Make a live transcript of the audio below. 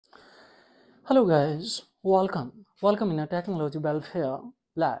Hello guys, welcome in a technology welfare.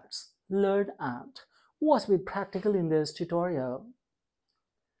 Let's learn and watch with practical in this tutorial.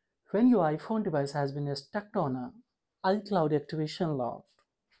 When your iPhone device has been stuck on a iCloud activation lock,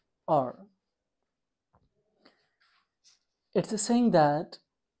 or it's saying that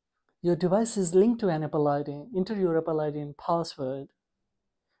your device is linked to an Apple ID, enter your Apple ID and password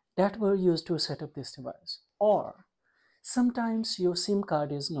that were used to set up this device, or sometimes your SIM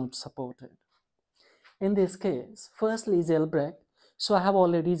card is not supported. In this case, firstly jailbreak. So I have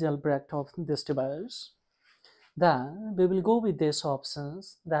already jailbreaked of this device. Then we will go with these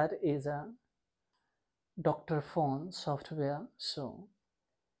options, that is a Dr. Phone software. So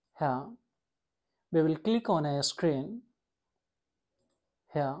here we will click on a screen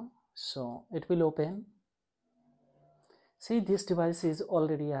here, so it will open. See, this device is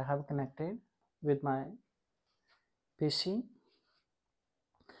already I have connected with my PC.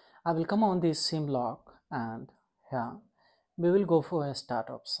 I will come on this SIM lock and here we will go for a start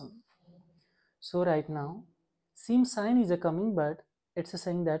option. So right now SIM sign is a coming, but it's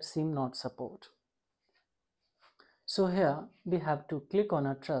saying that SIM not support. So here we have to click on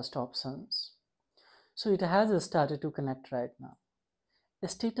a trust options. So it has started to connect right now. The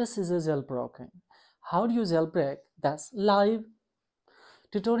status is a jailbroken. How do you jailbreak? That's live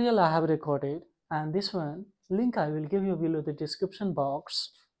tutorial I have recorded, and this one link I will give you below the description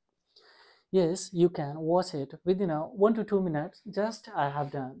box. Yes, you can watch it within a 1 to 2 minutes. Just I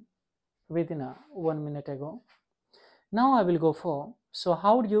have done within a 1 minute ago. Now I will go for, so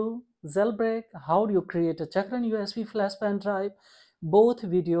how do you jailbreak, how do you create a Chakran USB flash pen drive, both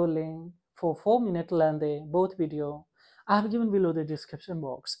video link for 4-minute length, both video I have given below the description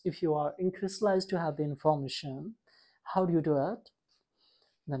box. If you are interested to have the information, how do you do it?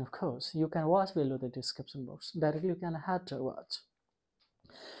 Then of course you can watch below the description box. Directly you can have to watch.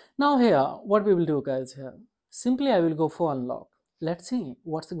 Now here, what we will do guys here, simply I will go for unlock. Let's see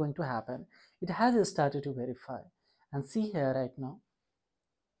what's going to happen. It has started to verify. And see here right now,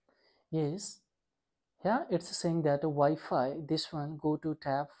 yes, here it's saying that Wi-Fi, this one go to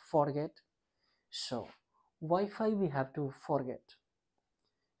tab forget. So Wi-Fi we have to forget.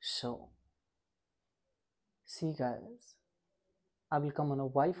 So see guys, I will come on a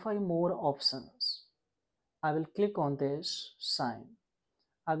Wi-Fi more options. I will click on this sign.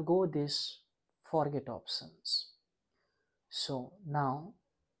 I'll go this forget options. So now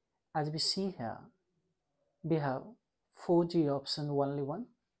as we see here, we have 4G option, only one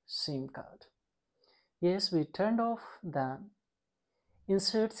SIM card. Yes, we turned off, then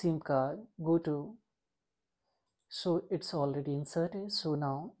insert SIM card, go to, so it's already inserted. So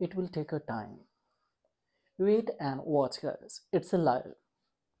now it will take a time. Wait and watch guys, it's a live.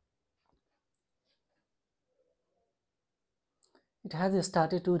 It has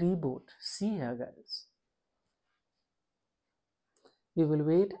started to reboot. See here guys, we will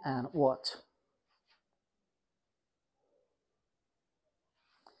wait and watch.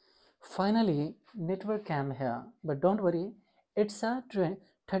 Finally network cam here, but don't worry, it's a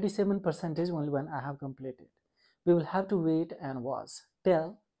 37% only when I have completed. We will have to wait and watch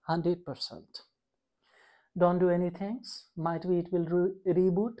till 100%. Don't do anything, might be it will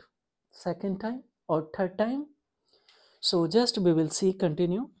reboot second time or third time. So just we will see,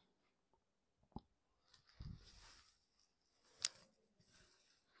 continue.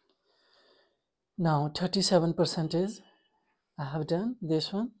 Now 37% is I have done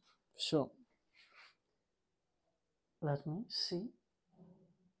this one. So let me see,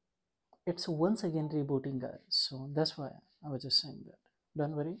 it's once again rebooting guys, so that's why I was just saying that.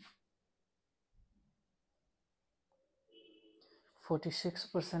 Don't worry.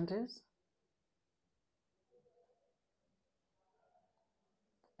 46% is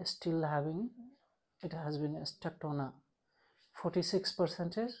still having, it has been stuck on a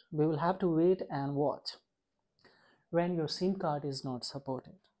 46%. We will have to wait and watch when your SIM card is not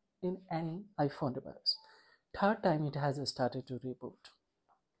supported in any iPhone device. Third time it has started to reboot,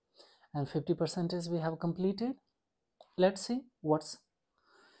 and 50% is we have completed. Let's see what's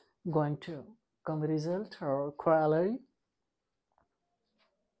going to come result or corollary.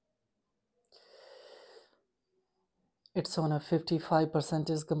 It's on a 55%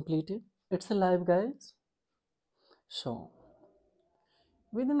 is completed. It's a live guys. So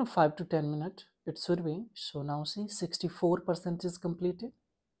within a 5 to 10 minutes it should be. So now see, 64% is completed.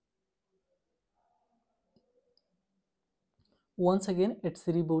 Once again it's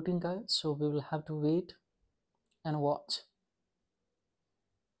rebooting guys, so we will have to wait and watch.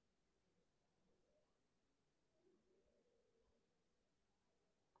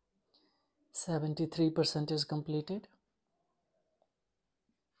 .73% is completed.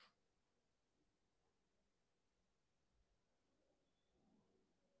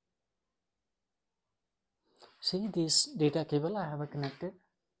 See this data cable I have connected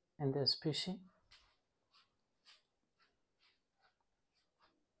in this PC.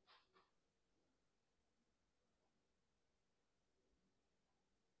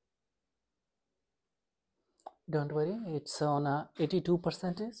 Don't worry, it's on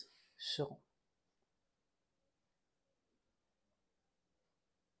 82%. So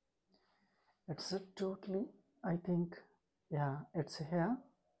it's totally, I think, yeah, it's here.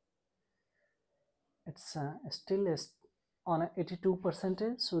 It's still is on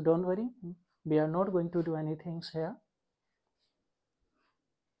 82%. So don't worry, we are not going to do anything here.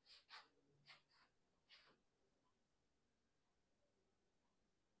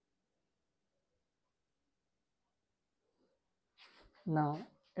 Now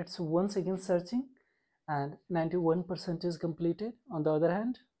it's once again searching and 91% is completed. On the other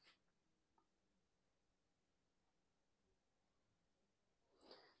hand,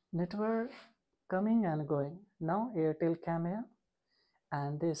 network coming and going. Now Airtel camera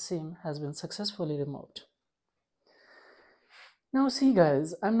and this SIM has been successfully removed. Now see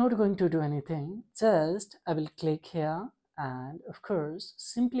guys, I'm not going to do anything, just I will click here and of course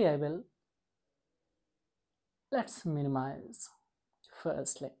simply let's minimize.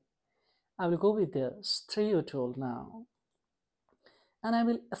 Firstly, I will go with this 3U tool now and I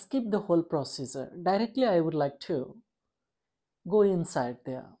will skip the whole procedure. Directly I would like to go inside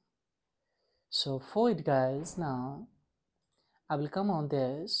there. So for it guys, now I will come on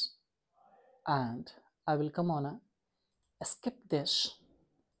this and I will come on skip this.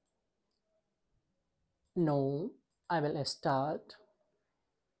 No, I will start.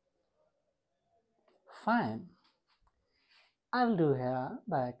 Fine. I will do here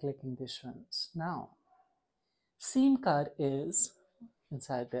by clicking this ones. Now SIM card is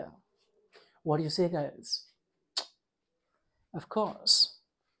inside there. What do you say guys? Of course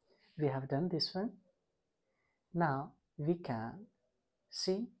we have done this one. Now we can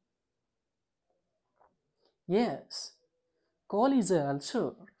see, yes, call is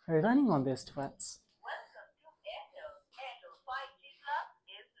also running on this device.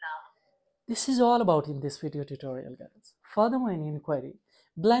 This is all about in this video tutorial guys. Furthermore, any inquiry,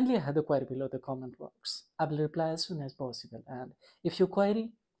 blindly add the query below the comment box. I will reply as soon as possible, and if you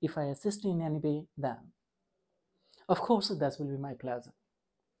query, if I assist in any way, then of course that will be my pleasure.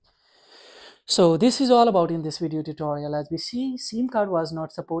 So this is all about in this video tutorial. As we see, SIM card was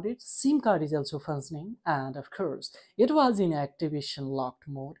not supported, SIM card is also functioning, and of course it was in activation locked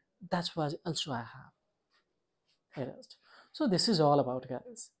mode. That's what also I have erased. So this is all about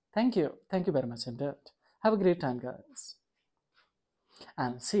guys. Thank you very much indeed. Have a great time guys.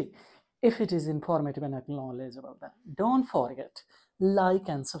 And see, if it is informative and knowledgeable, then don't forget like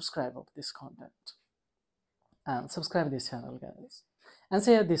and subscribe of this content, and subscribe this channel guys, and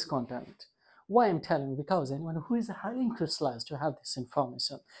share this content. Why I'm telling, because anyone who is highly crystallized to have this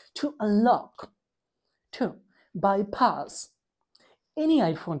information to unlock, to bypass any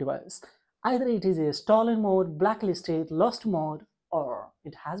iPhone device, either it is a stolen mode, blacklisted, lost mode, or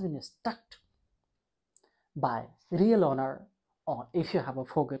it has been stuck by real owner, or if you have a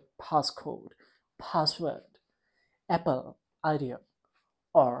forget passcode, password, Apple ID,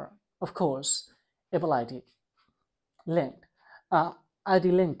 or of course Apple ID linked,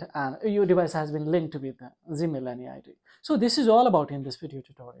 ID linked, and your device has been linked with Gmail any ID. So this is all about in this video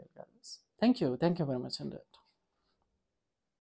tutorial guys. Thank you very much indeed.